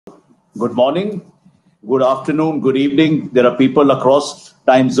Good morning, good afternoon, good evening. There are people across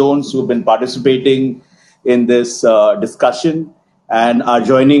time zones who've been participating in this discussion and are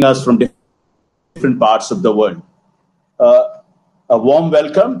joining us from different parts of the world. A warm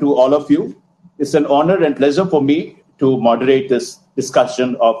welcome to all of you. It's an honor and pleasure for me to moderate this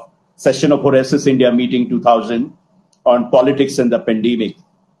discussion of session of Horasis India Meeting 2000 on politics and the pandemic.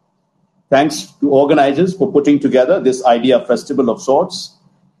 Thanks to organizers for putting together this idea festival of sorts.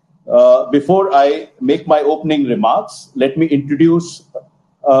 Before I make my opening remarks, let me introduce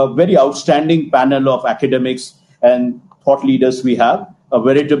a very outstanding panel of academics and thought leaders we have, a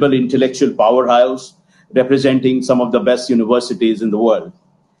veritable intellectual powerhouse representing some of the best universities in the world.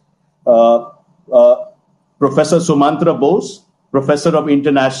 Professor Sumantra Bose, Professor of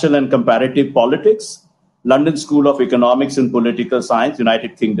International and Comparative Politics, London School of Economics and Political Science,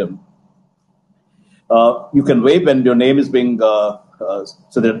 United Kingdom. You can wave when your name is being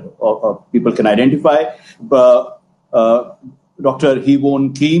so that people can identify. Dr.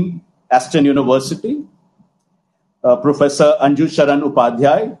 Heewon, Aston University. Professor Anjoo Sharan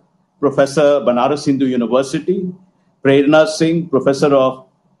Upadhyay, Professor Banaras Hindu University. Prerna Singh, Professor of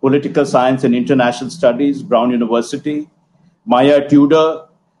Political Science and International Studies, Brown University. Maya Tudor,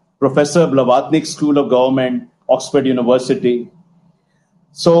 Professor Blavatnik School of Government, Oxford University.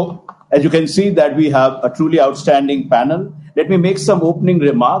 So, as you can see that we have a truly outstanding panel. Let me make some opening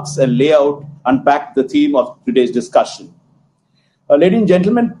remarks and unpack the theme of today's discussion. Ladies and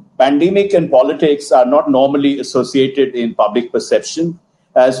gentlemen, pandemic and politics are not normally associated in public perception,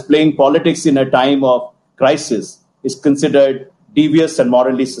 as playing politics in a time of crisis is considered devious and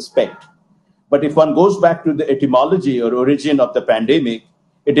morally suspect. But if one goes back to the etymology or origin of the pandemic,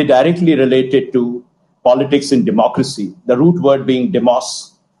 it is directly related to politics in democracy, the root word being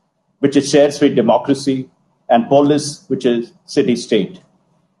demos, which it shares with democracy, and polis, which is city-state.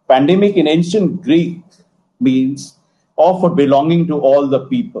 Pandemic in ancient Greek means of or belonging to all the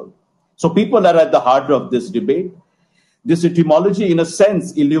people. So people are at the heart of this debate. This etymology, in a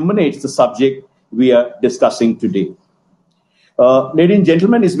sense, illuminates the subject we are discussing today. Ladies and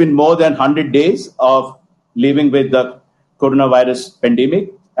gentlemen, it's been more than 100 days of living with the coronavirus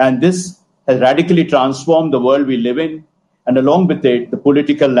pandemic, and this has radically transformed the world we live in, and along with it, the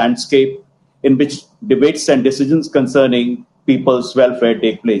political landscape in which debates and decisions concerning people's welfare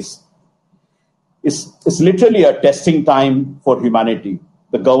take place. It's literally a testing time for humanity,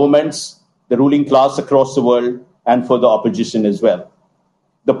 the governments, the ruling class across the world, and for the opposition as well.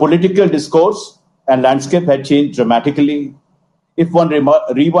 The political discourse and landscape had changed dramatically. If one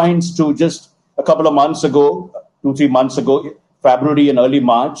rewinds to just a couple of months ago, 2-3 months ago, February and early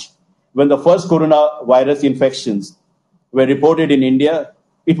March, when the first coronavirus infections were reported in India,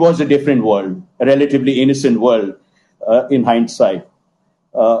 it was a different world, a relatively innocent world in hindsight.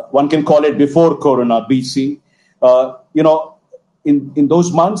 One can call it before Corona, BC. In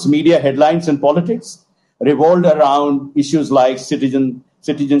those months, media headlines and politics revolved around issues like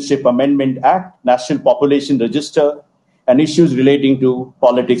Citizenship Amendment Act, National Population Register, and issues relating to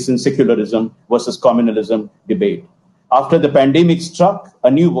politics and secularism versus communalism debate. After the pandemic struck, a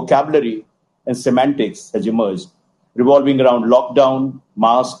new vocabulary and semantics has emerged, revolving around lockdown,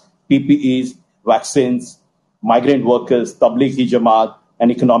 masks, PPEs, vaccines, migrant workers, tabligh-e-jamaat,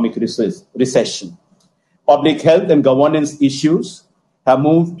 and economic recession. Public health and governance issues have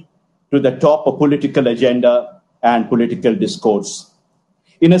moved to the top of political agenda and political discourse.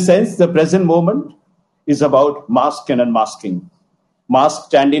 In a sense, the present moment is about mask and unmasking. Mask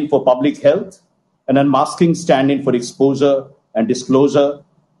standing for public health and unmasking standing for exposure and disclosure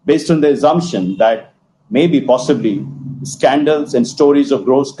based on the assumption that maybe possibly scandals and stories of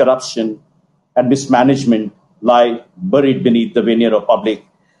gross corruption and mismanagement lie buried beneath the veneer of public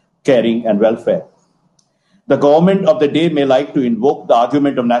caring and welfare. The government of the day may like to invoke the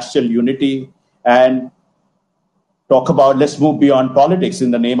argument of national unity and talk about let's move beyond politics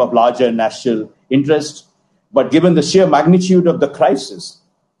in the name of larger national interest. But given the sheer magnitude of the crisis,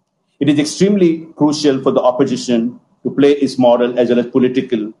 it is extremely crucial for the opposition to play its moral as well as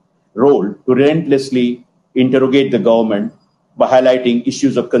political role to relentlessly interrogate the government by highlighting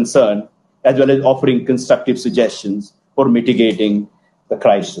issues of concern as well as offering constructive suggestions for mitigating the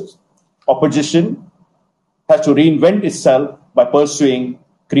crisis. Opposition has to reinvent itself by pursuing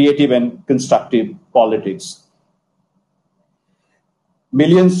creative and constructive politics.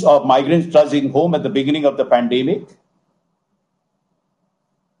 Millions of migrants trudging home at the beginning of the pandemic.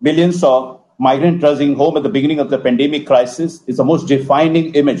 Millions of migrants trudging home at the beginning of the pandemic crisis is the most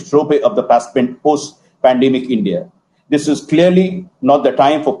defining image, trope of the post-pandemic India. This is clearly not the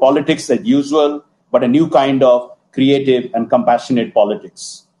time for politics as usual, but a new kind of creative and compassionate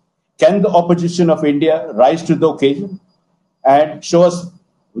politics. Can the opposition of India rise to the occasion and show us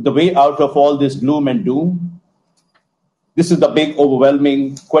the way out of all this gloom and doom? This is the big,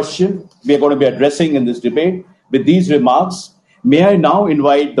 overwhelming question we are going to be addressing in this debate. With these remarks, may I now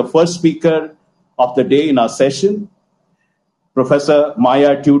invite the first speaker of the day in our session, Professor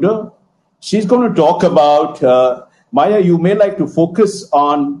Maya Tudor. She's going to talk about, Maya, you may like to focus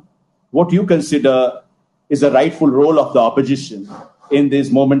on what you consider is the rightful role of the opposition in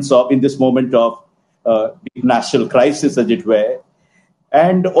this moment of national crisis, as it were.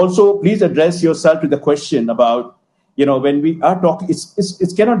 And also, please address yourself to the question about, when we are talking,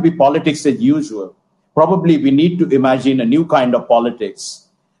 it cannot be politics as usual. Probably we need to imagine a new kind of politics,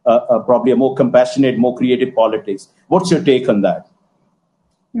 probably a more compassionate, more creative politics. What's your take on that?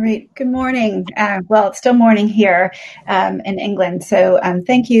 Great. Good morning. Well, it's still morning here in England. So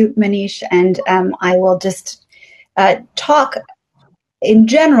thank you, Manish. And I will just talk in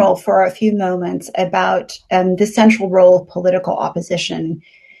general for a few moments about the central role of political opposition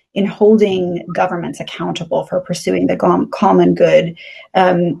in holding governments accountable for pursuing the common good,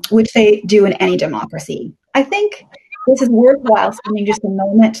 which they do in any democracy. I think this is worthwhile spending just a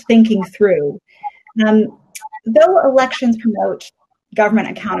moment thinking through. Though elections promote government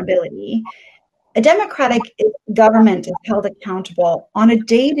accountability, a democratic government is held accountable on a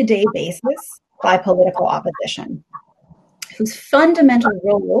day-to-day basis by political opposition, whose fundamental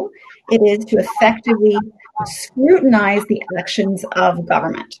role it is to effectively scrutinize the actions of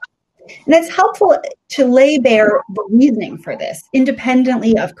government. And it's helpful to lay bare the reasoning for this,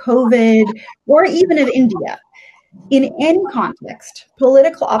 independently of COVID or even of India. In any context,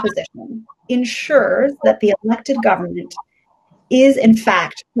 political opposition ensures that the elected government is in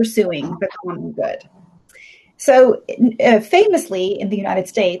fact pursuing the common good. So famously in the United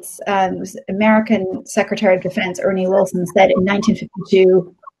States, American Secretary of Defense Ernie Wilson said in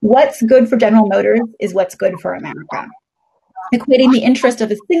 1952, "What's good for General Motors is what's good for America," equating the interest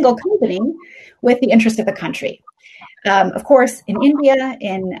of a single company with the interest of the country. Of course, in India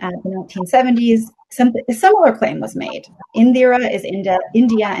in the 1970s, a similar claim was made. Indira is India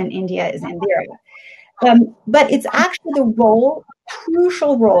and India is Indira. But it's actually the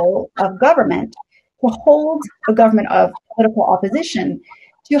crucial role of government to hold a government of political opposition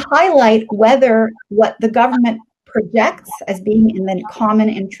to highlight whether what the government projects as being in the common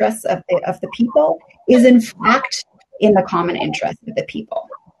interests of the people is in fact in the common interest of the people.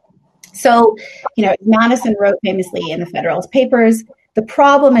 So, Madison wrote famously in the Federalist Papers, the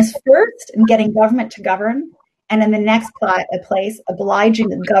problem is first in getting government to govern, and in the next place, obliging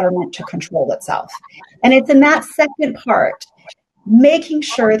the government to control itself. And it's in that second part, making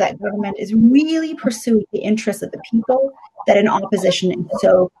sure that government is really pursuing the interests of the people, that an opposition is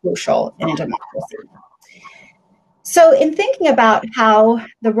so crucial in a democracy. So in thinking about what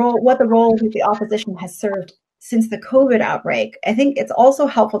the role of the opposition has served since the COVID outbreak, I think it's also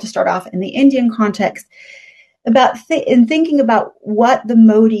helpful to start off in the Indian context in thinking about what the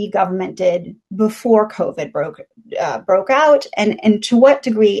Modi government did before COVID broke out and to what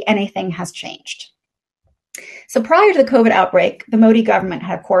degree anything has changed. So prior to the COVID outbreak, the Modi government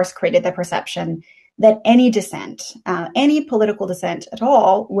had, of course, created the perception that any dissent, any political dissent at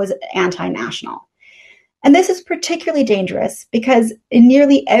all, was anti-national. And this is particularly dangerous because in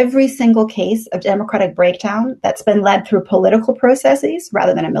nearly every single case of democratic breakdown that's been led through political processes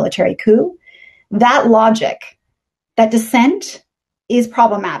rather than a military coup, that logic, that dissent is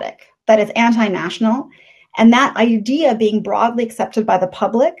problematic, that it's anti-national, and that idea being broadly accepted by the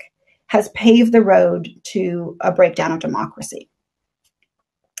public has paved the road to a breakdown of democracy.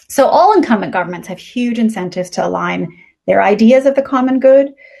 So all incumbent governments have huge incentives to align their ideas of the common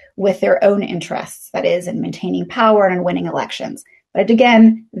good with their own interests, that is, in maintaining power and winning elections. But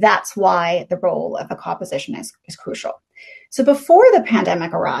again, that's why the role of the opposition is crucial. So before the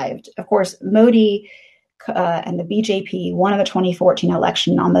pandemic arrived, of course, Modi and the BJP won in the 2014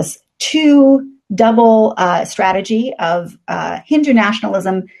 election on this double strategy of Hindu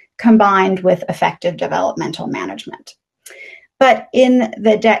nationalism combined with effective developmental management. But in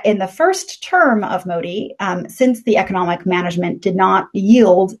the first term of Modi, since the economic management did not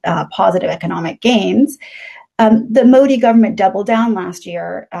yield positive economic gains, the Modi government doubled down last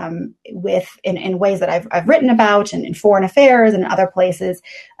year in ways that I've written about and in foreign affairs and other places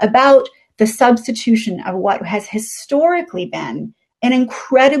about the substitution of what has historically been an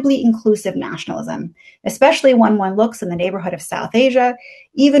incredibly inclusive nationalism, especially when one looks in the neighborhood of South Asia,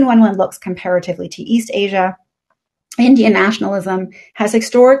 even when one looks comparatively to East Asia. Indian nationalism has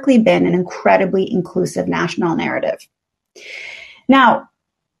historically been an incredibly inclusive national narrative. Now,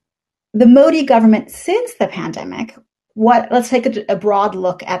 the Modi government since the pandemic let's take a broad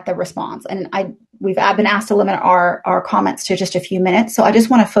look at the response. And we've been asked to limit our comments to just a few minutes. So I just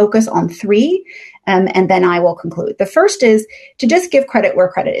want to focus on three, and then I will conclude. The first is to just give credit where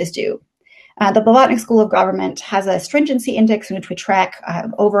credit is due. The Blavatnik School of Government has a stringency index in which we track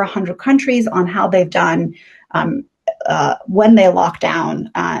over 100 countries on how they've done when they lock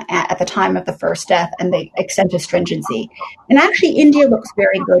down at the time of the first death and the extent of stringency. And actually, India looks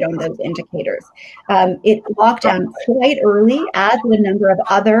very good on those indicators. It locked down quite early, as did a number of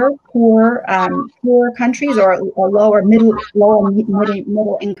other poor countries or lower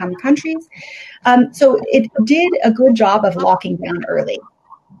middle income countries. So it did a good job of locking down early.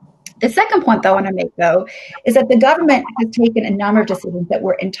 The second point, though, I want to make, though, is that the government has taken a number of decisions that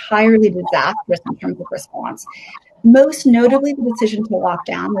were entirely disastrous in terms of response. Most notably, the decision to lock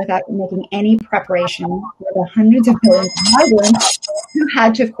down without making any preparation for the hundreds of millions of migrants who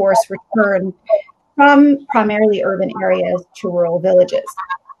had to, of course, return from primarily urban areas to rural villages.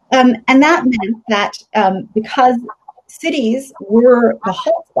 And that meant that because cities were the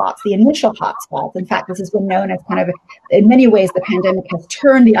hotspots, the initial hotspots. In fact, this has been known as kind of, in many ways, the pandemic has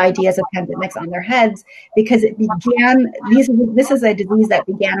turned the ideas of pandemics on their heads because it began, this is a disease that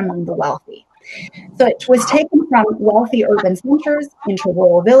began among the wealthy. So it was taken from wealthy urban centers into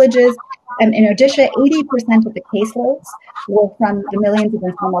rural villages. And in Odisha, 80% of the caseloads were from the millions of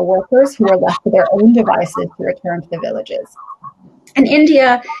informal workers who were left to their own devices to return to the villages. And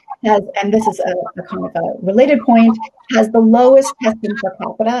India has, and this is a kind of a related point, has the lowest testing per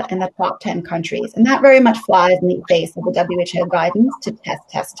capita in the top 10 countries. And that very much flies in the face of the WHO guidance to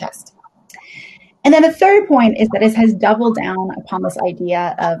test. And then the third point is that it has doubled down upon this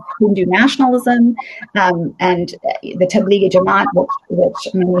idea of Hindu nationalism and the Tablighi Jamaat,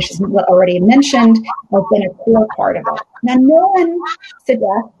 which Manish has already mentioned, has been a core part of it. Now, no one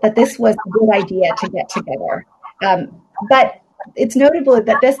suggests that this was a good idea to get together, but it's notable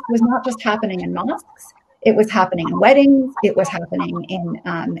that this was not just happening in mosques. It was happening in weddings. It was happening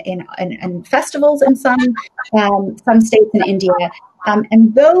in festivals in some states in India,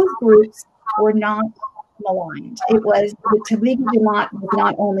 and those groups were not maligned. It was the Tablighi Jamaat was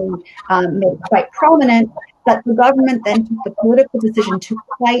not only made quite prominent, but the government then took the political decision to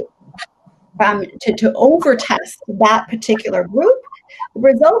to overtest that particular group. The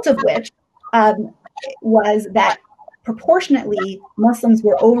result of which was that proportionately Muslims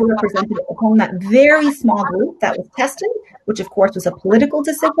were overrepresented among that very small group that was tested, which of course was a political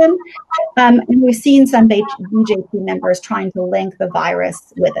decision. And we've seen some BJP members trying to link the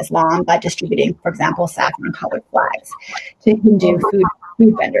virus with Islam by distributing, for example, saffron-colored flags to Hindu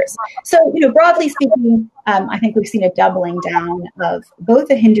food vendors. So, broadly speaking, I think we've seen a doubling down of both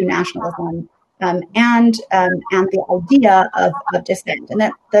the Hindu nationalism and the idea of dissent. And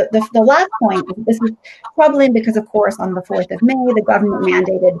that the last point, this is troubling because, of course, on the 4th of May, the government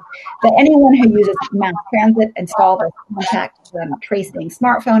mandated that anyone who uses mass transit install the contact tracing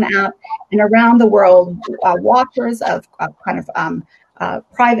smartphone app. And around the world, watchers of private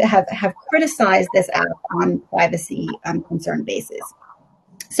have criticized this app on privacy concern basis.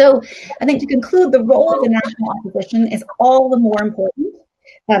 So I think to conclude, the role of the national opposition is all the more important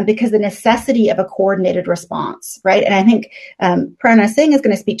because the necessity of a coordinated response, right? And I think Prerna Singh is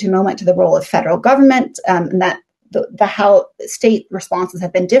going to speak to a moment to the role of federal government and that how state responses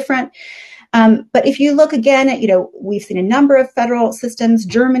have been different. But if you look again at, we've seen a number of federal systems,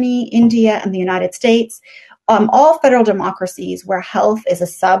 Germany, India, and the United States, all federal democracies where health is a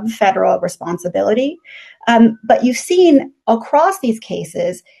sub-federal responsibility. But you've seen across these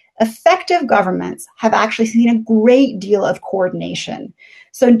cases, effective governments have actually seen a great deal of coordination.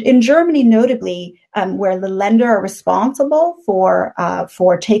 So in Germany, notably, where the lender are responsible for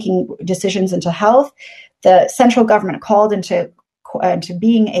taking decisions into health, the central government called into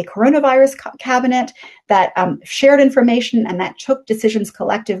being a coronavirus cabinet that shared information and that took decisions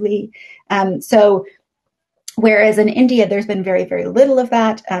collectively. Whereas in India, there's been very, very little of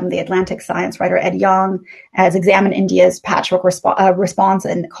that. The Atlantic science writer Ed Yong has examined India's patchwork response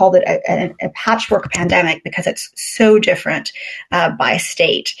and called it a patchwork pandemic because it's so different by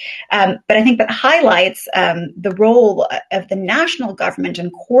state. But I think that highlights the role of the national government in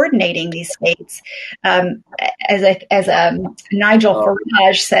coordinating these states. As Nigel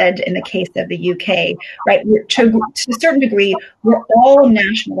Farage said in the case of the UK, right? To a certain degree, we're all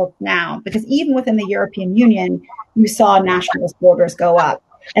nationalists now because even within the European Union, you saw nationalist borders go up.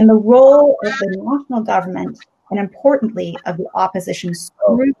 And the role of the national government, and importantly, of the opposition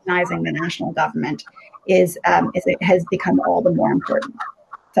scrutinizing the national government, it has become all the more important.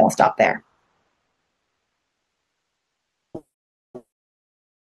 So I'll stop there.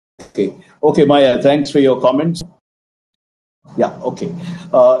 Okay, Maya, thanks for your comments. Yeah, okay.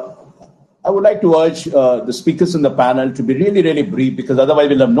 I would like to urge the speakers in the panel to be really, really brief because otherwise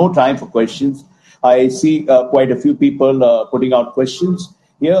we'll have no time for questions. I see quite a few people putting out questions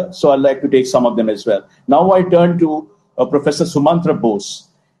here, so I'd like to take some of them as well. Now I turn to Professor Sumantra Bose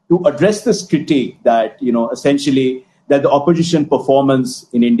to address this critique that, essentially that the opposition performance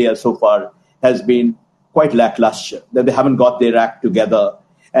in India so far has been quite lackluster, that they haven't got their act together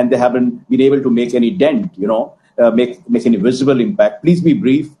and they haven't been able to make any dent, make any visible impact. Please be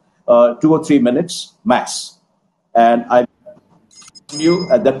brief, 2 or 3 minutes max. And I you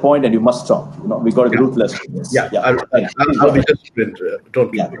at that point, and you must stop. We got a ruthless. Yeah, Yeah. I'll be disciplined. Don't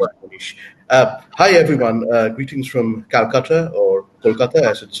be Yeah. Manish. Hi, everyone. Greetings from Calcutta, or Kolkata,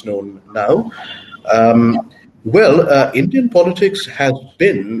 as it's known now. Indian politics has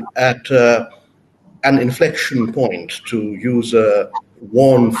been at an inflection point, to use a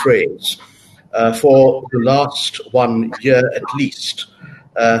worn phrase, for the last 1 year at least,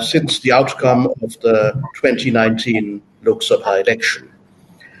 since the outcome of the 2019 Lok Sabha election.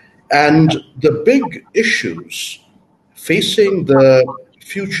 And the big issues facing the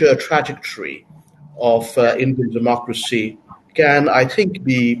future trajectory of Indian democracy can, I think,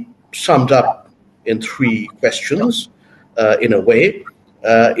 be summed up in 3 questions, in a way.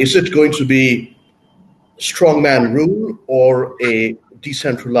 Is it going to be strongman rule or a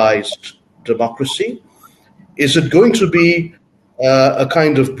decentralized democracy? Is it going to be a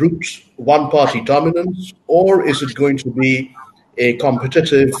kind of brute one-party dominance, or is it going to be a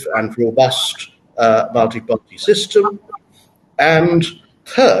competitive and robust multi-party system? And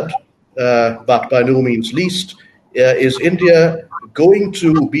third, but by no means least, is India going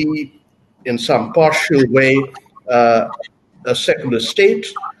to be, in some partial way, a secular state,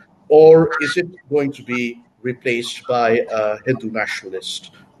 or is it going to be replaced by a Hindu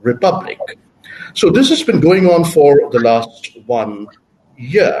nationalist republic? So this has been going on for the last 1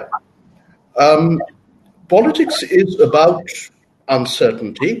 year. Politics is about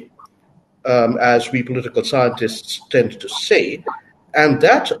uncertainty, as we political scientists tend to say, and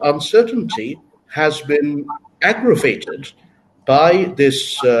that uncertainty has been aggravated by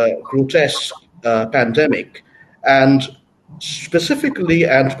this grotesque pandemic, and specifically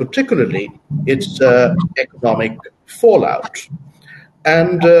and particularly its economic fallout.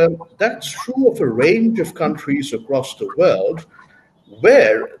 And that's true of a range of countries across the world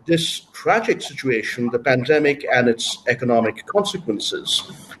where this tragic situation, the pandemic and its economic consequences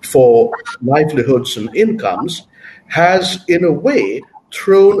for livelihoods and incomes, has in a way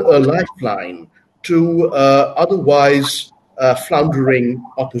thrown a lifeline to otherwise floundering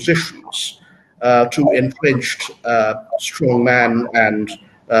oppositions, to entrenched strongman and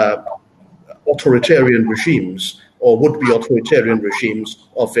authoritarian regimes, or would-be authoritarian regimes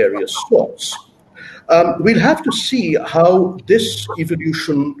of various sorts. We'll have to see how this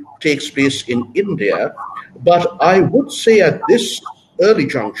evolution takes place in India, but I would say at this early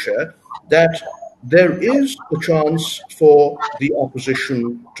juncture that there is a chance for the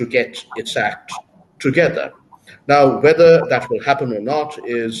opposition to get its act together. Now, whether that will happen or not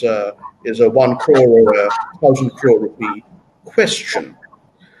is a 1 crore or a 1,000 crore rupee question.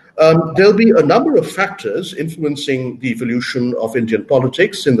 There'll be a number of factors influencing the evolution of Indian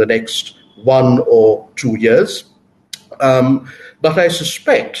politics in the next 1 or 2 years. But I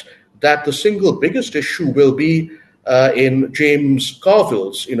suspect that the single biggest issue will be in James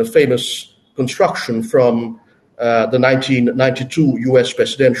Carville's, famous construction from the 1992 US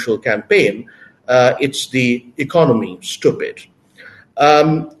presidential campaign. It's the economy, stupid.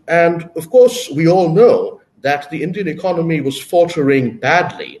 And of course, we all know that the Indian economy was faltering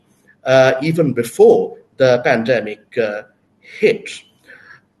badly even before the pandemic hit.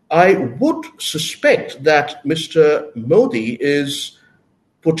 I would suspect that Mr. Modi is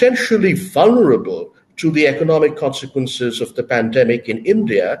potentially vulnerable to the economic consequences of the pandemic in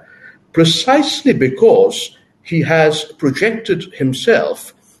India, precisely because he has projected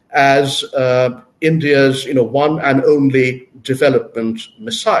himself as India's one and only development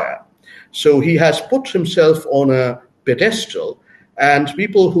messiah. So he has put himself on a pedestal, and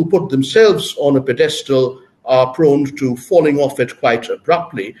people who put themselves on a pedestal are prone to falling off it quite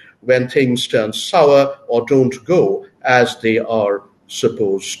abruptly when things turn sour or don't go as they are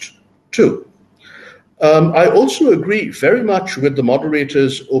supposed to. I also agree very much with the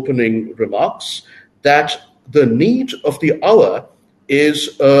moderator's opening remarks that the need of the hour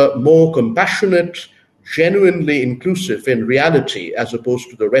is a more compassionate, genuinely inclusive in reality, as opposed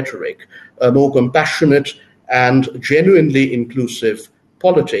to the rhetoric, a more compassionate and genuinely inclusive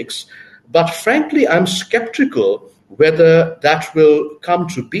politics. But frankly, I'm skeptical whether that will come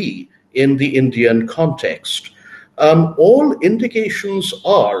to be in the Indian context. all indications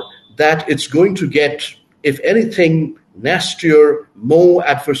are that it's going to get, if anything, nastier, more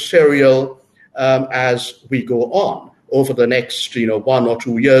adversarial as we go on over the next 1 or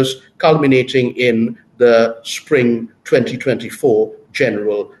 2 years, culminating in the spring 2024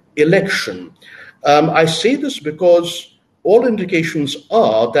 general election. I say this because all indications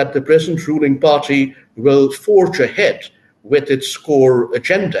are that the present ruling party will forge ahead with its core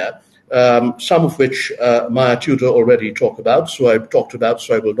agenda, some of which Maya Tudor already talked about, so I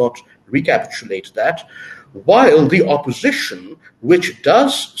will not recapitulate that, while the opposition, which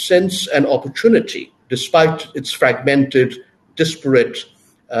does sense an opportunity, despite its fragmented, disparate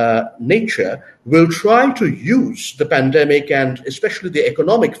nature, will try to use the pandemic and especially the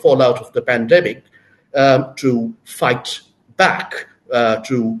economic fallout of the pandemic to fight back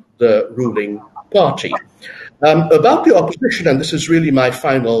to the ruling party. About the opposition, and this is really my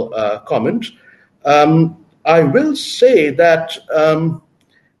final comment, I will say that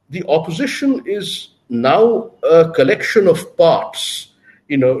the opposition is now a collection of parts,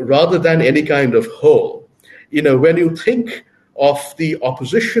 rather than any kind of whole. When you think of the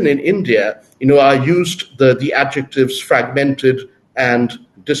opposition in India, I used the adjectives fragmented and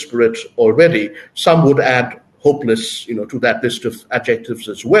disparate already. Some would add hopeless, to that list of adjectives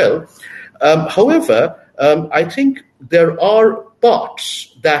as well. However, I think there are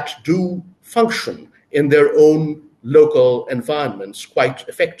parts that do function in their own local environments quite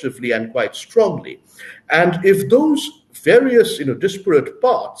effectively and quite strongly. And if those various, disparate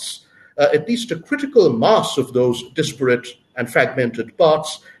parts, at least a critical mass of those disparate and fragmented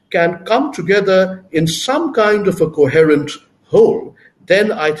parts can come together in some kind of a coherent whole,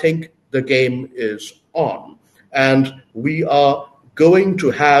 then I think the game is on. And we are going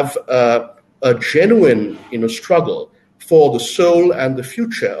to have a genuine, struggle for the soul and the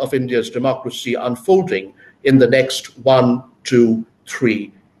future of India's democracy unfolding in the next 1, 2,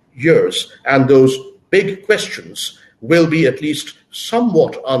 3 years. And those big questions will be at least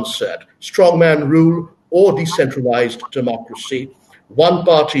somewhat answered. Strongman rule or decentralized democracy,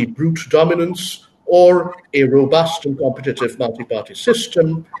 one-party brute dominance or a robust and competitive multi-party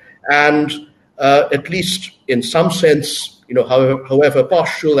system, and at least in some sense, however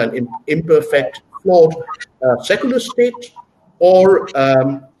partial and imperfect, flawed secular state, or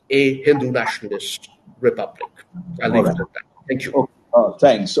a Hindu nationalist republic. I'll leave it at that. Thank you.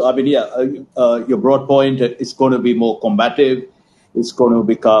 Thanks. So, your broad point is going to be more combative. It's going to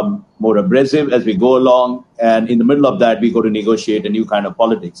become more abrasive as we go along. And in the middle of that, we go to negotiate a new kind of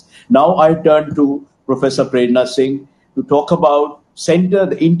politics. Now I turn to Professor Prerna Singh to talk about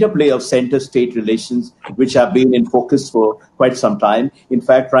the interplay of center-state relations, which have been in focus for quite some time. In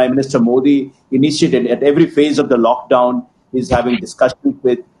fact, Prime Minister Modi initiated at every phase of the lockdown is having discussions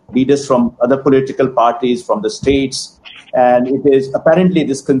with leaders from other political parties, from the states. And it is apparently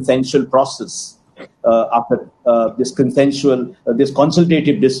this consensual process after this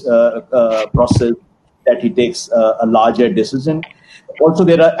consultative process that he takes a larger decision. Also,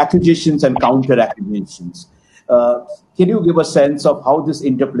 there are accusations and counter-accusations. Can you give a sense of how this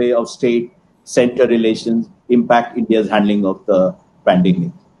interplay of state-center relations impact India's handling of the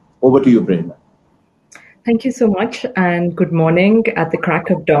pandemic? Over to you, Prerna. Thank you so much, and good morning at the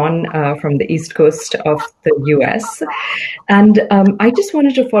crack of dawn from the east coast of the US. And I just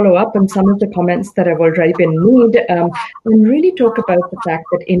wanted to follow up on some of the comments that have already been made and really talk about the fact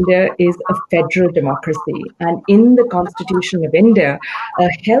that India is a federal democracy. And in the Constitution of India,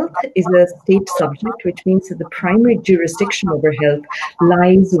 health is a state subject, which means that the primary jurisdiction over health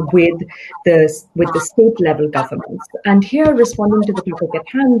lies with the state level governments. And here, responding to the topic at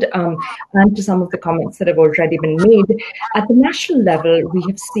hand and to some of the comments that have already been made, at the national level, we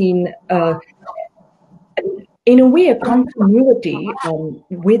have seen in a way, a continuity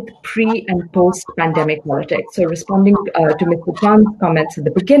with pre- and post-pandemic politics. So responding to Mr. Chan's comments at the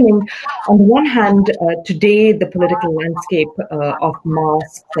beginning, on the one hand, today the political landscape of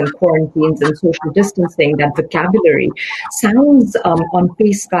masks and quarantines and social distancing, that vocabulary, sounds on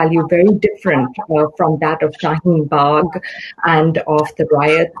face value very different from that of Shaheen Bagh and of the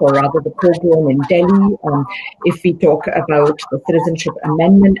riot, or rather the pogrom in Delhi. If we talk about the Citizenship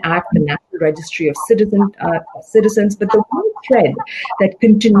Amendment Act, the National Registry of Citizens, but the one thread that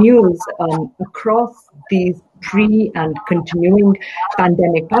continues across these pre and continuing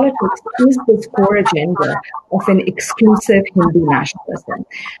pandemic politics is this core agenda of an exclusive Hindu nationalism.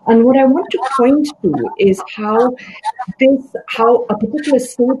 And what I want to point to is how a particular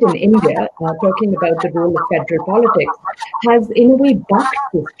state in India, talking about the role of federal politics, has in a way bucked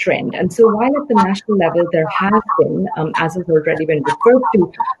this trend. And so while at the national level there has been, as has already been referred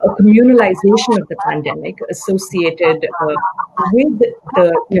to, a communalization of the pandemic associated with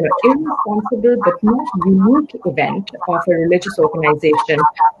the irresponsible but not unique event of a religious organization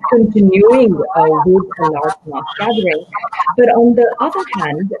continuing with a large mass gathering. But on the other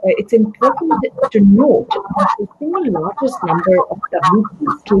hand, it's important to note that the single largest number of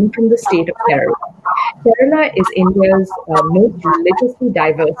Tabligis came from the state of Kerala. Kerala is India's most religiously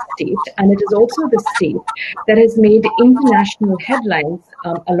diverse state, and it is also the state that has made international headlines,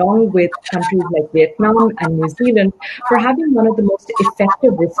 along with countries like Vietnam and New Zealand, for having one of the most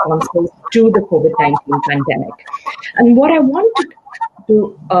effective responses to the COVID-19 pandemic. And what I want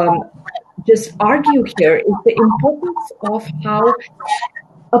to just argue here is the importance of how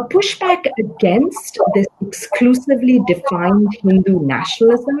a pushback against this exclusively defined Hindu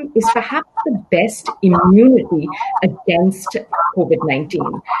nationalism is perhaps the best immunity against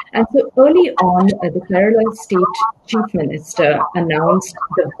COVID-19. And so early on, the Kerala state chief minister announced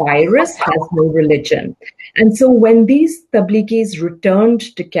the virus has no religion. And so when these Tabligis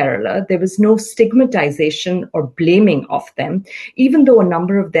returned to Kerala, there was no stigmatization or blaming of them, even though a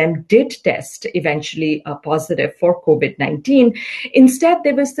number of them did test eventually positive for COVID-19. Instead,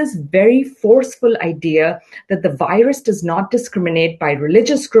 there was this very forceful idea that the virus does not discriminate by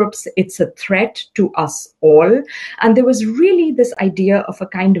religious groups. It's a threat to us all. And there was really this idea of a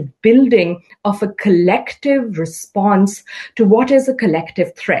kind of building of a collective response to what is a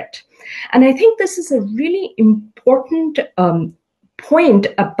collective threat. And I think this is a really important point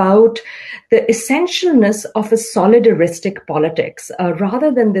about the essentialness of a solidaristic politics,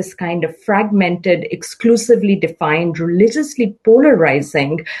 rather than this kind of fragmented, exclusively defined, religiously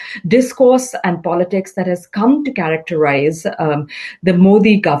polarizing discourse and politics that has come to characterize the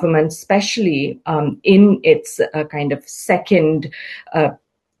Modi government, especially in its kind of second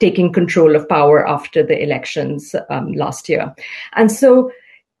taking control of power after the elections last year. And so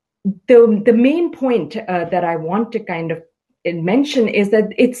the main point that I want to kind of mention is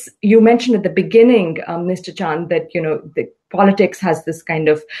that you mentioned at the beginning, Mr. Chand, that, the politics has this kind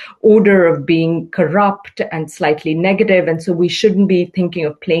of odor of being corrupt and slightly negative. And so we shouldn't be thinking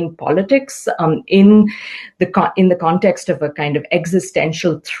of playing politics in the context of a kind of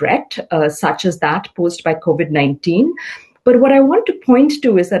existential threat, such as that posed by COVID-19. But what I want to point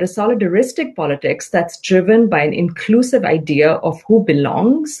to is that a solidaristic politics that's driven by an inclusive idea of who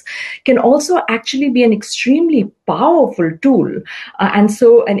belongs can also actually be an extremely powerful tool. And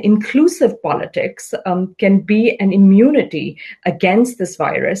so an inclusive politics can be an immunity against this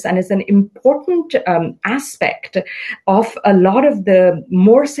virus and is an important aspect of a lot of the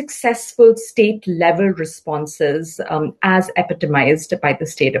more successful state-level responses as epitomized by the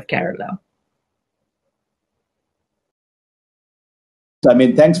state of Kerala. I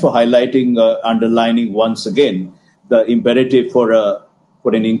mean, thanks for highlighting, underlining once again the imperative for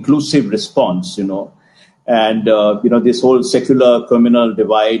an inclusive response, And, this whole secular communal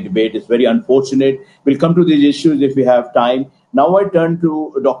divide debate is very unfortunate. We'll come to these issues if we have time. Now I turn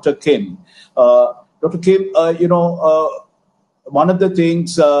to Dr. Kim. Dr. Kim, one of the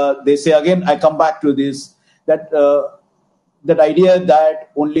things they say, again, I come back to this, that idea that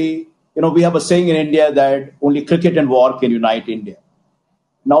only, we have a saying in India that only cricket and war can unite India.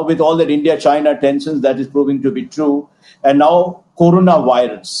 Now, with all that India-China tensions, that is proving to be true. And now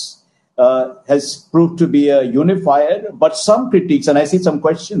coronavirus has proved to be a unifier. But some critiques, and I see some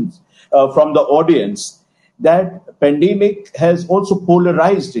questions from the audience, that pandemic has also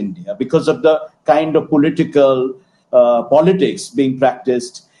polarized India because of the kind of politics being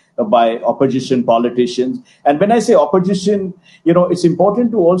practiced by opposition politicians. And when I say opposition, it's important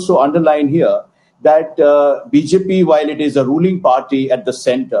to also underline here that BJP, while it is a ruling party at the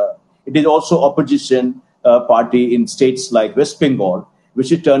center, it is also opposition party in states like West Bengal,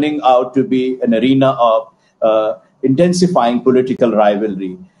 which is turning out to be an arena of intensifying political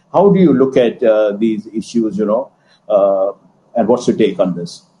rivalry. How do you look at these issues, and what's your take on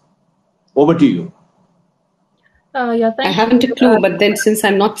this? Over to you. Thank I haven't a clue, but then since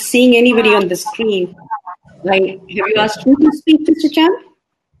I'm not seeing anybody on the screen, have you asked me to speak, Mr. Chan?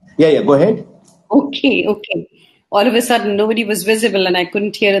 Yeah, go ahead. Okay. All of a sudden, nobody was visible and I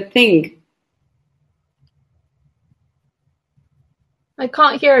couldn't hear a thing. I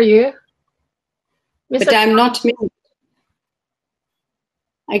can't hear you. But I'm not me.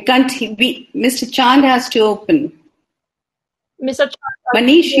 I can't be. Mr. Chand has to open. Mr. Chand,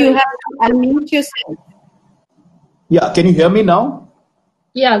 Manish, you have to unmute yourself. Yeah, can you hear me now?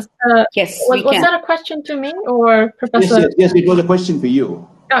 Yes. Yes, we was can. that a question to me or Professor? Yes, it was a question for you.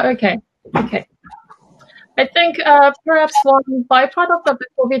 Oh, okay. I think perhaps one byproduct of the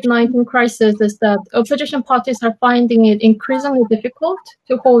COVID-19 crisis is that opposition parties are finding it increasingly difficult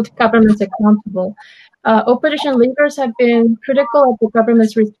to hold governments accountable. Opposition leaders have been critical of the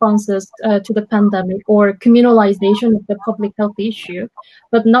government's responses to the pandemic or communalization of the public health issue,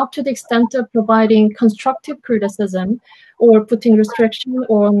 but not to the extent of providing constructive criticism or putting restriction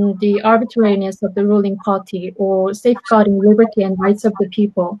on the arbitrariness of the ruling party or safeguarding liberty and rights of the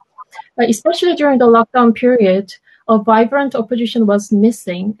people. Especially during the lockdown period, a vibrant opposition was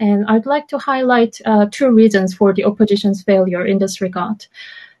missing, and I'd like to highlight two reasons for the opposition's failure in this regard.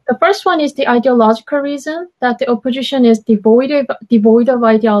 The first one is the ideological reason that the opposition is devoid of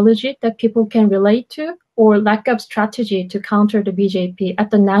ideology that people can relate to, or lack of strategy to counter the BJP at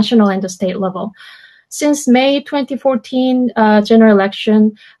the national and the state level. Since May 2014 general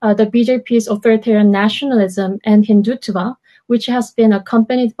election, the BJP's authoritarian nationalism and Hindutva, which has been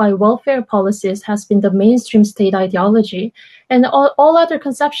accompanied by welfare policies, has been the mainstream state ideology, and all other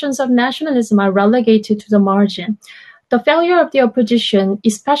conceptions of nationalism are relegated to the margin. The failure of the opposition,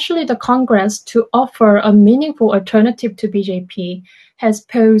 especially the Congress, to offer a meaningful alternative to BJP has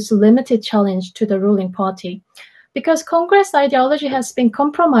posed limited challenge to the ruling party. Because Congress ideology has been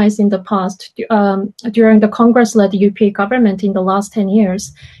compromised in the past during the Congress-led UPA government in the last 10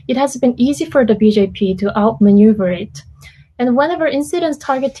 years, it has been easy for the BJP to outmaneuver it. And whenever incidents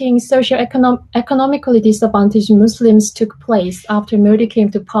targeting socio-economically disadvantaged Muslims took place after Modi came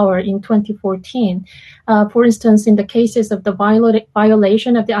to power in 2014, for instance, in the cases of the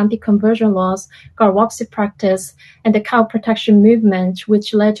violation of the anti-conversion laws, Garwapsi practice, and the cow protection movement,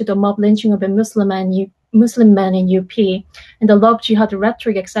 which led to the mob lynching of a Muslim men in UP, and the love jihad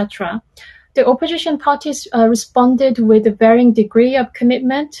rhetoric, etc., the opposition parties responded with a varying degree of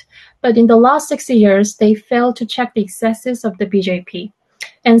commitment, but in the last 6 years, they failed to check the excesses of the BJP.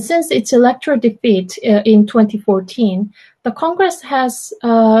 And since its electoral defeat in 2014, the Congress has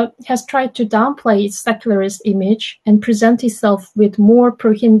tried to downplay its secularist image and present itself with more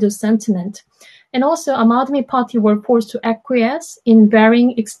pro-Hindu sentiment. And also, Aam Aadmi Party were forced to acquiesce in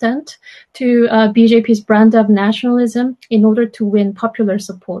varying extent to BJP's brand of nationalism in order to win popular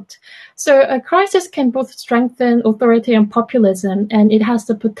support. So a crisis can both strengthen authoritarian populism, and it has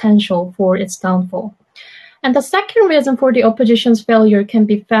the potential for its downfall. And the second reason for the opposition's failure can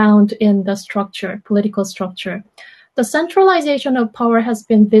be found in the structure, political structure. The centralization of power has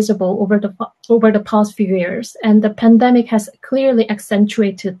been visible over the past few years, and the pandemic has clearly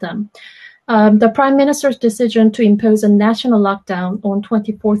accentuated them. The Prime Minister's decision to impose a national lockdown on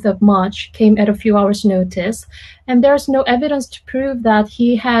 24th of March came at a few hours' notice, and there's no evidence to prove that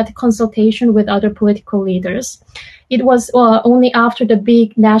he had consultation with other political leaders. It was only after the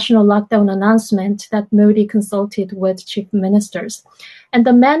big national lockdown announcement that Modi consulted with chief ministers. And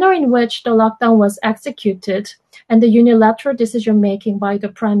the manner in which the lockdown was executed and the unilateral decision-making by the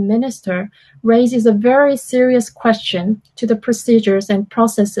Prime Minister raises a very serious question to the procedures and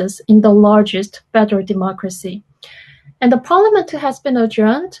processes in the largest federal democracy. And the parliament has been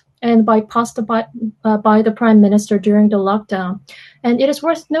adjourned and bypassed by the Prime Minister during the lockdown. And it is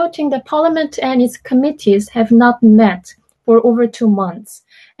worth noting that Parliament and its committees have not met for over 2 months.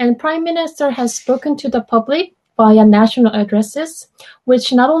 And Prime Minister has spoken to the public via national addresses,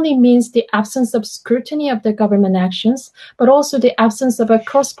 which not only means the absence of scrutiny of the government actions, but also the absence of a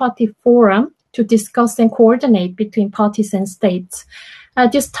cross-party forum to discuss and coordinate between parties and states.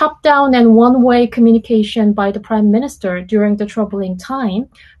 This top-down and one-way communication by the Prime Minister during the troubling time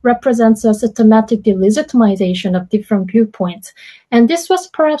represents a systematic delegitimization of different viewpoints. And this was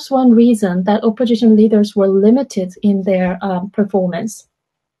perhaps one reason that opposition leaders were limited in their performance.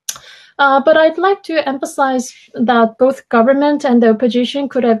 But I'd like to emphasize that both government and the opposition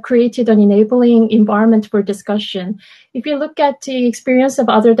could have created an enabling environment for discussion. If you look at the experience of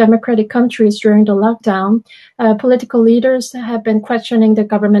other democratic countries during the lockdown, political leaders have been questioning the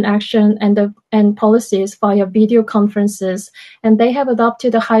government action and policies via video conferences, and they have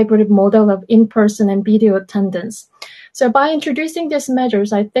adopted a hybrid model of in-person and video attendance. So by introducing these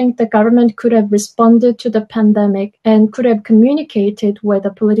measures, I think the government could have responded to the pandemic and could have communicated with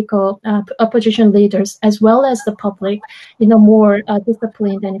the political opposition leaders as well as the public in a more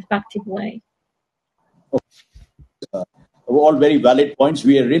disciplined and effective way. All very valid points.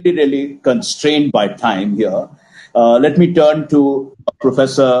 We are really, really constrained by time here. Let me turn to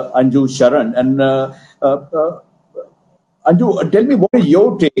Professor Anjoo Sharan. And Anjoo, tell me, what is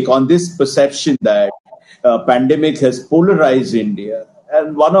your take on this perception that pandemic has polarized India?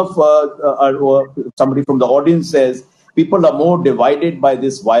 And one of somebody from the audience says people are more divided by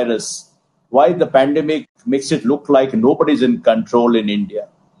this virus. Why the pandemic makes it look like nobody's in control in India?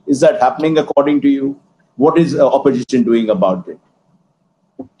 Is that happening according to you? What is opposition doing about it?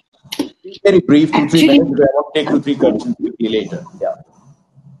 Very brief, 2-3 minutes. I will take 2-3 questions quickly later. Yeah.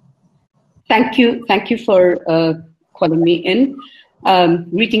 Thank you for calling me in.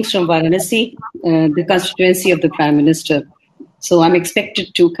 Greetings from Varanasi, the constituency of the Prime Minister. So I'm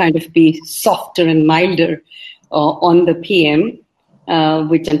expected to kind of be softer and milder on the PM,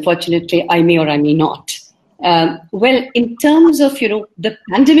 which unfortunately I may or I may not. Well, in terms of, the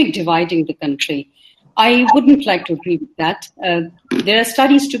pandemic dividing the country, I wouldn't like to agree with that. There are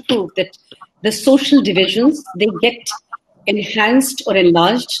studies to prove that the social divisions, they get enhanced or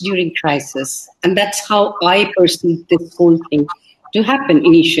enlarged during crisis. And that's how I perceive this whole thing to happen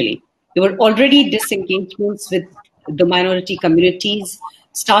initially. There were already disengagements with the minority communities,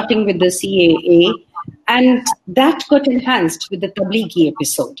 starting with the CAA, and that got enhanced with the Tablighi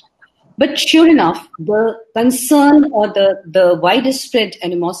episode. But sure enough, the concern or the widest spread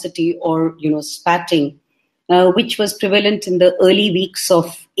animosity or, spatting, which was prevalent in the early weeks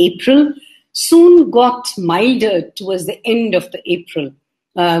of April, soon got milder towards the end of the April,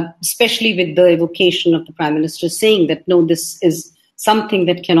 especially with the evocation of the Prime Minister saying that, no, this is something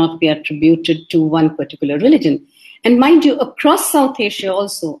that cannot be attributed to one particular religion. And mind you, across South Asia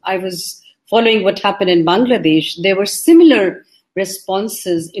also, I was following what happened in Bangladesh. There were similar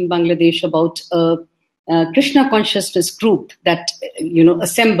responses in Bangladesh about a Krishna consciousness group that,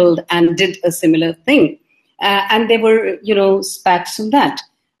 assembled and did a similar thing. And there were, spats on that.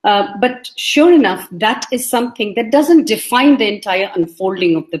 But sure enough, that is something that doesn't define the entire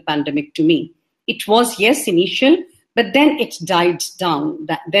unfolding of the pandemic to me. It was, yes, initial, but then it died down.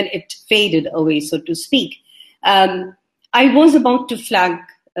 Then it faded away, so to speak. I was about to flag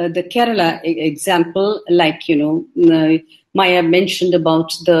the Kerala example, like, Maya mentioned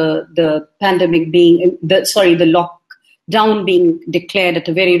about the pandemic being, the lockdown being declared at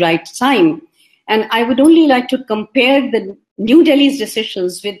a very right time. And I would only like to compare the New Delhi's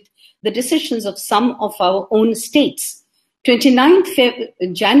decisions with the decisions of some of our own states.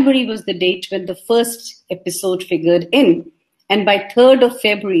 29th January was the date when the first episode figured in. And by 3rd of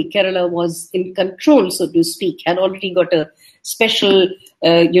February, Kerala was in control, so to speak, had already got a special,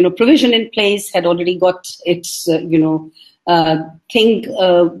 provision in place, had already got its, thing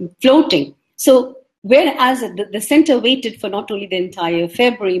floating. So whereas the center waited for not only the entire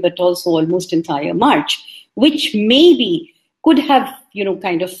February, but also almost entire March, which maybe could have,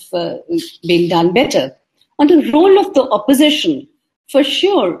 been done better. On the role of the opposition, for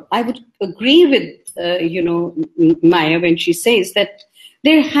sure, I would agree with, Maya when she says that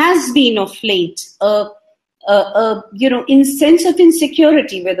there has been of late in sense of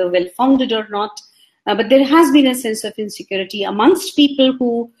insecurity, whether well-founded or not, but there has been a sense of insecurity amongst people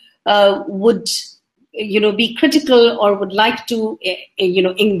who would, be critical or would like to,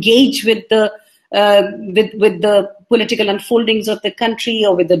 engage with the with the political unfoldings of the country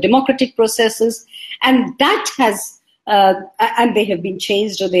or with the democratic processes, and that has, and they have been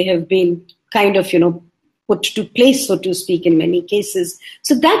changed or they have been kind of, put to place, so to speak, in many cases.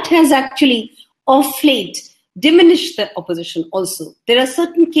 So that has actually, of late, diminished the opposition also. There are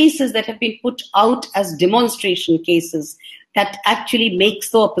certain cases that have been put out as demonstration cases that actually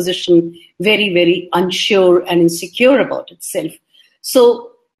makes the opposition very, very unsure and insecure about itself.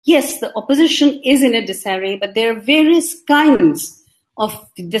 So, yes, the opposition is in a disarray, but there are various kinds of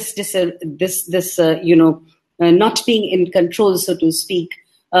this not being in control, so to speak.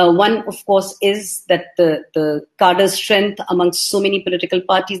 One, of course, is that the cadre strength amongst so many political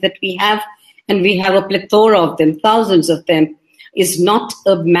parties that we have, and we have a plethora of them, thousands of them, is not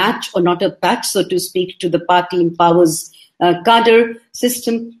a match or not a patch, so to speak, to the party in power's cadre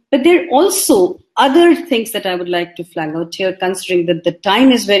system. But there are also other things that I would like to flag out here, considering that the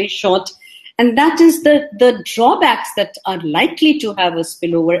time is very short, and that is the drawbacks that are likely to have a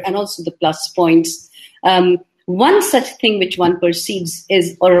spillover and also the plus points. One such thing which one perceives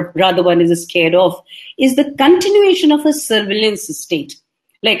is, or rather one is scared of, is the continuation of a surveillance state.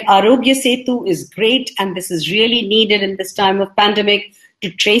 Like Arogya Setu is great, and this is really needed in this time of pandemic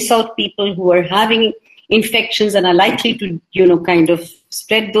to trace out people who are having infections and are likely to, kind of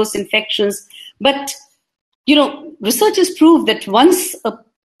spread those infections. But, research has proved that once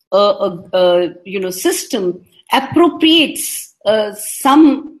a system appropriates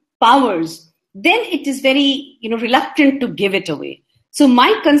some powers, then it is very, reluctant to give it away. So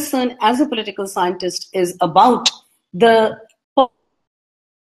my concern as a political scientist is about the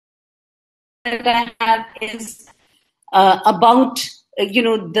that I have is about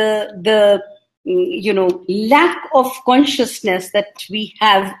the lack of consciousness that we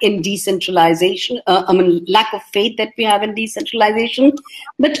have in decentralization. Lack of faith that we have in decentralization.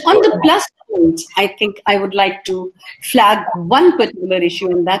 But on the plus point, I think I would like to flag one particular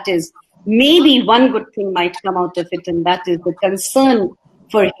issue, and that is maybe one good thing might come out of it, and that is the concern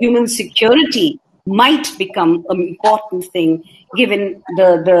for human security might become an important thing, given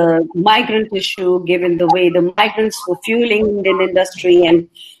the migrant issue, given the way the migrants were fueling Indian industry and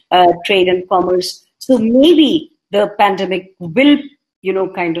trade and commerce. So maybe the pandemic will,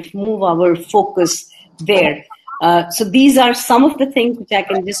 kind of move our focus there. So these are some of the things which I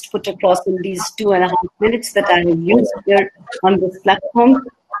can just put across in these 2.5 minutes that I have used here on this platform.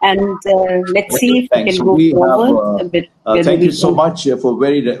 And let's see if we can go forward a bit. Thank you so much for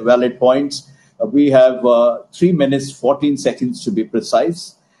very valid points. We have 3 minutes, 14 seconds to be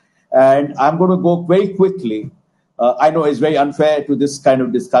precise. And I'm going to go very quickly. I know it's very unfair to this kind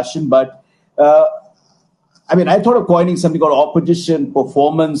of discussion, but I thought of coining something called opposition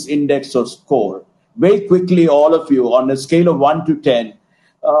performance index or score. Very quickly, all of you, on a scale of 1 to 10,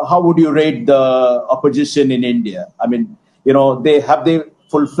 how would you rate the opposition in India? They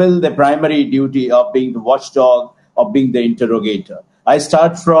fulfill their primary duty of being the watchdog, of being the interrogator. I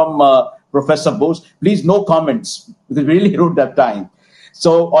start from Professor Bose. Please, no comments, because we really don't have time.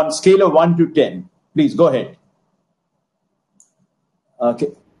 So on scale of 1 to 10, please go ahead. Okay.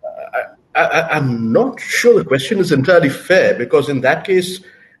 I'm not sure the question is entirely fair, because in that case,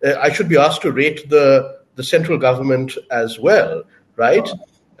 I should be asked to rate the central government as well, right?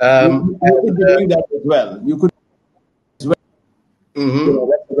 You could be doing that as well. You could as well. Mm-hmm.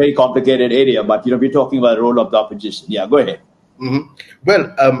 That's a very complicated area, but we're talking about the role of the opposition. Yeah, go ahead. Mm-hmm.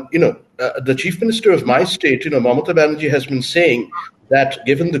 Well, the chief minister of my state, Mamata Banerjee, has been saying that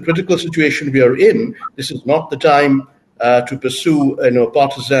given the critical situation we are in, this is not the time to pursue,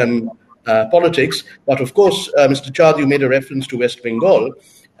 partisan politics. But of course, Mr. Chad, you made a reference to West Bengal,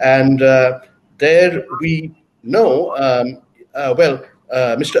 and there we know,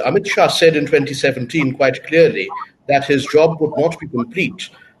 Mr. Amit Shah said in 2017 quite clearly that his job would not be complete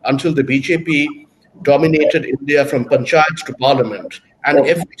until the BJP dominated India from panchayats to parliament, and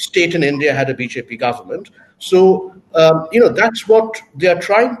every state in India had a BJP government. So, that's what they are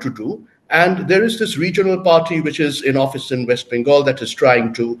trying to do. And there is this regional party which is in office in West Bengal that is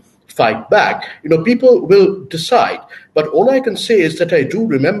trying to fight back. People will decide. But all I can say is that I do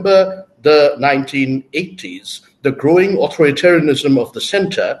remember the 1980s, the growing authoritarianism of the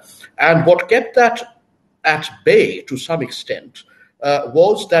center. And what kept that at bay to some extent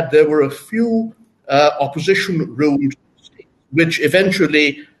was that there were a few opposition-ruled states which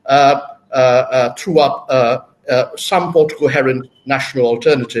eventually threw up somewhat coherent national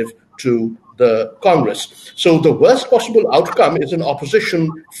alternative to the Congress. So the worst possible outcome is an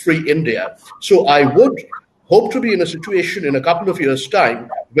opposition-free India. So I would hope to be in a situation in a couple of years' time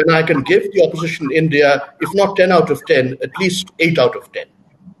when I can give the opposition in India, if not 10 out of 10, at least 8 out of 10.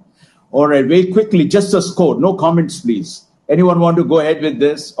 All right, very quickly, just a score. No comments, please. Anyone want to go ahead with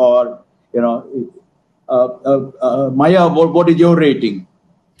this? Or, Maya, what is your rating?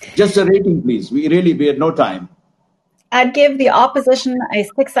 Just a rating, please. We had no time. I'd give the opposition a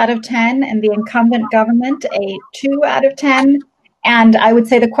 6 out of 10 and the incumbent government a 2 out of 10. And I would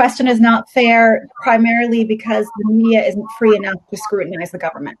say the question is not fair primarily because the media isn't free enough to scrutinize the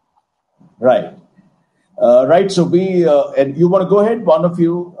government. Right. Right. So and you want to go ahead, one of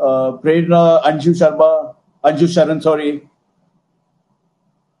you, Prerna, Anjoo Sharan, sorry.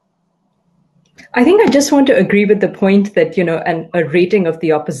 I think I just want to agree with the point that, a rating of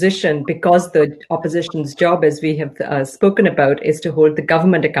the opposition, because the opposition's job, as we have spoken about, is to hold the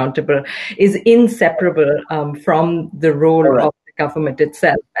government accountable, is inseparable from the role of the government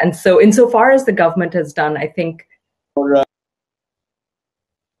itself. And so insofar as the government has done, I think...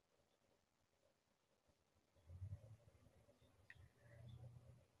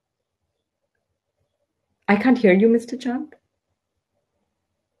 I can't hear you, Mr. Chand.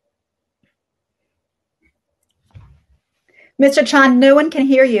 Mr. Chand, no one can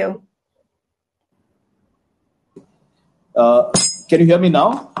hear you. Can you hear me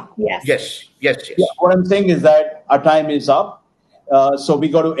now? Yes. Yes. Yeah, what I'm saying is that our time is up. So we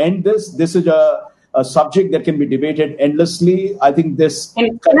got to end this. This is a subject that can be debated endlessly. I think this...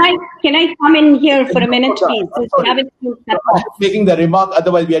 Can I come in here for a minute, please? I'm making the remark,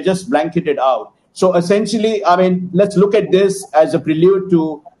 otherwise we are just blanketed out. So essentially, let's look at this as a prelude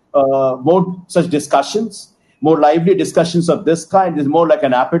to more such discussions. more lively discussions of this kind. It's more like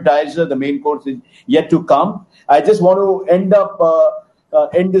an appetizer. The main course is yet to come. I just want to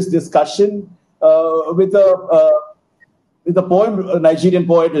end this discussion with a poem a Nigerian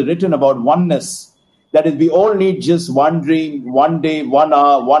poet has written about oneness. That is, we all need just one dream, one day, 1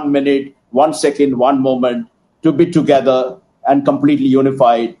 hour, 1 minute, 1 second, 1 moment to be together and completely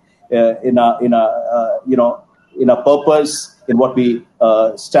unified in a purpose, in what we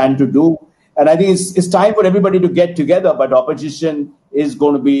stand to do. And I think it's time for everybody to get together. But opposition is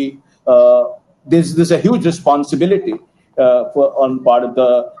going to be there's a huge responsibility for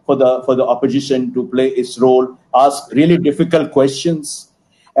the opposition to play its role, ask really difficult questions,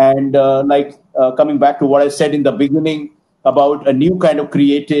 and coming back to what I said in the beginning about a new kind of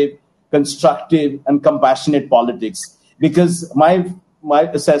creative, constructive, and compassionate politics. Because my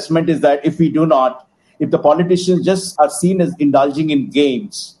assessment is that if the politicians just are seen as indulging in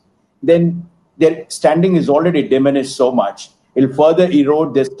games, then their standing is already diminished so much. It'll further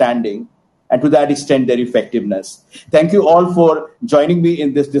erode their standing, and to that extent, their effectiveness. Thank you all for joining me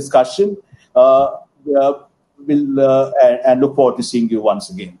in this discussion. And look forward to seeing you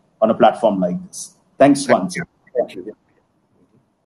once again on a platform like this. Thanks once. Thank you.